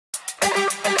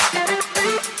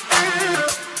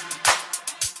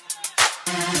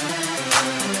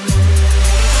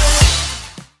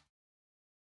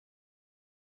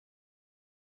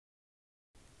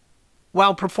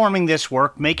While performing this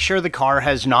work, make sure the car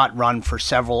has not run for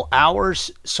several hours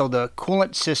so the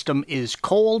coolant system is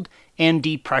cold and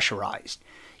depressurized.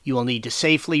 You will need to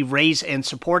safely raise and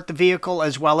support the vehicle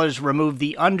as well as remove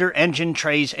the under-engine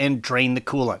trays and drain the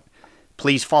coolant.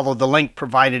 Please follow the link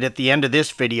provided at the end of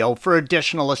this video for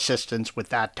additional assistance with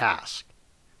that task.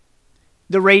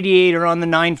 The radiator on the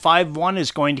 951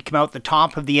 is going to come out the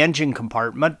top of the engine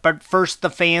compartment, but first the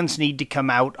fans need to come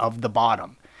out of the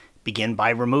bottom. Begin by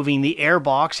removing the air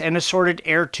box and assorted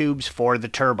air tubes for the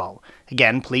turbo.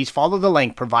 Again, please follow the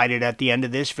link provided at the end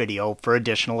of this video for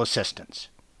additional assistance.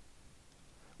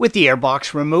 With the air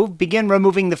box removed, begin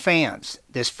removing the fans.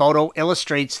 This photo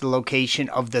illustrates the location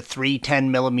of the three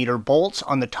 10mm bolts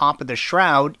on the top of the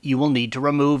shroud you will need to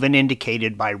remove and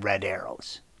indicated by red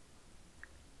arrows.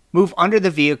 Move under the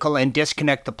vehicle and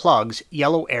disconnect the plugs,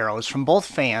 yellow arrows, from both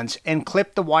fans and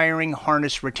clip the wiring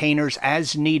harness retainers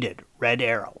as needed, red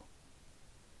arrow.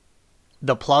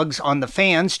 The plugs on the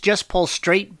fans just pull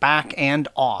straight back and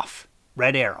off,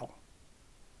 red arrow.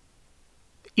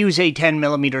 Use a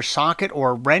 10mm socket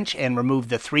or wrench and remove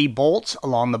the 3 bolts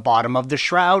along the bottom of the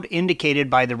shroud indicated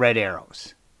by the red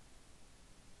arrows.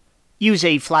 Use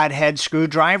a flathead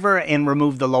screwdriver and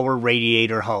remove the lower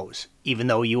radiator hose. Even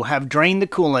though you have drained the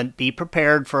coolant, be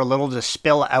prepared for a little to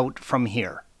spill out from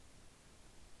here.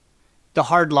 The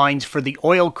hard lines for the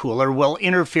oil cooler will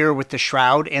interfere with the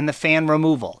shroud and the fan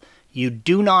removal. You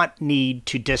do not need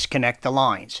to disconnect the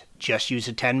lines. Just use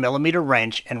a 10mm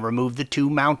wrench and remove the 2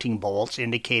 mounting bolts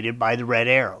indicated by the red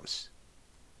arrows.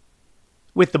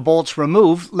 With the bolts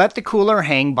removed, let the cooler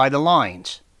hang by the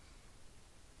lines.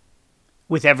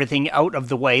 With everything out of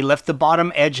the way, lift the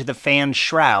bottom edge of the fan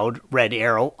shroud, red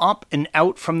arrow, up and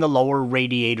out from the lower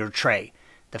radiator tray.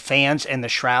 The fans and the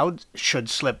shroud should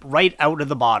slip right out of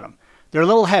the bottom. They're a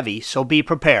little heavy, so be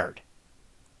prepared.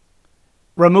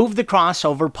 Remove the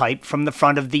crossover pipe from the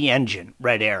front of the engine,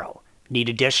 red arrow. Need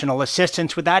additional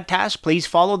assistance with that task? Please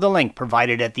follow the link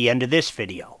provided at the end of this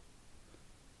video.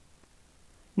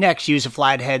 Next, use a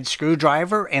flathead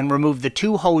screwdriver and remove the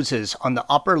 2 hoses on the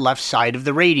upper left side of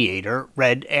the radiator,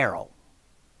 red arrow.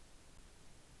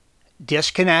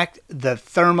 Disconnect the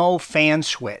thermo fan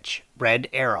switch, red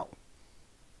arrow.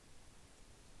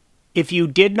 If you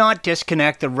did not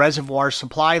disconnect the reservoir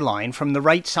supply line from the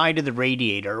right side of the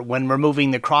radiator when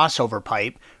removing the crossover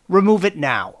pipe, remove it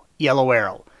now, yellow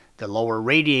arrow. The lower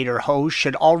radiator hose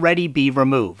should already be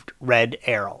removed, red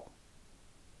arrow.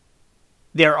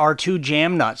 There are 2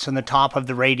 jam nuts on the top of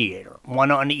the radiator, one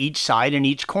on each side and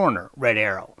each corner, red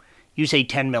arrow. Use a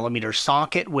 10mm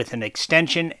socket with an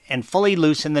extension and fully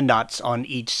loosen the nuts on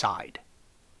each side.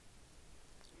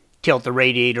 Tilt the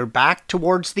radiator back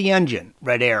towards the engine,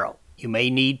 red arrow. You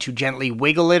may need to gently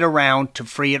wiggle it around to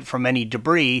free it from any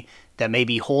debris that may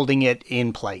be holding it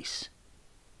in place.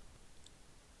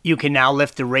 You can now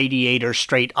lift the radiator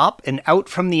straight up and out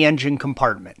from the engine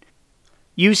compartment.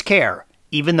 Use care.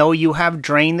 Even though you have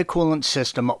drained the coolant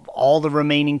system of all the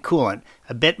remaining coolant,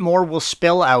 a bit more will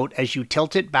spill out as you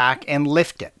tilt it back and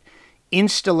lift it.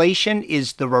 Installation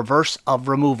is the reverse of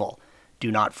removal.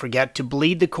 Do not forget to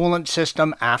bleed the coolant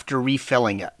system after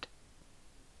refilling it.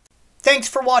 Thanks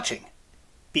for watching.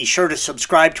 Be sure to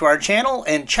subscribe to our channel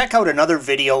and check out another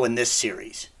video in this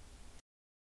series.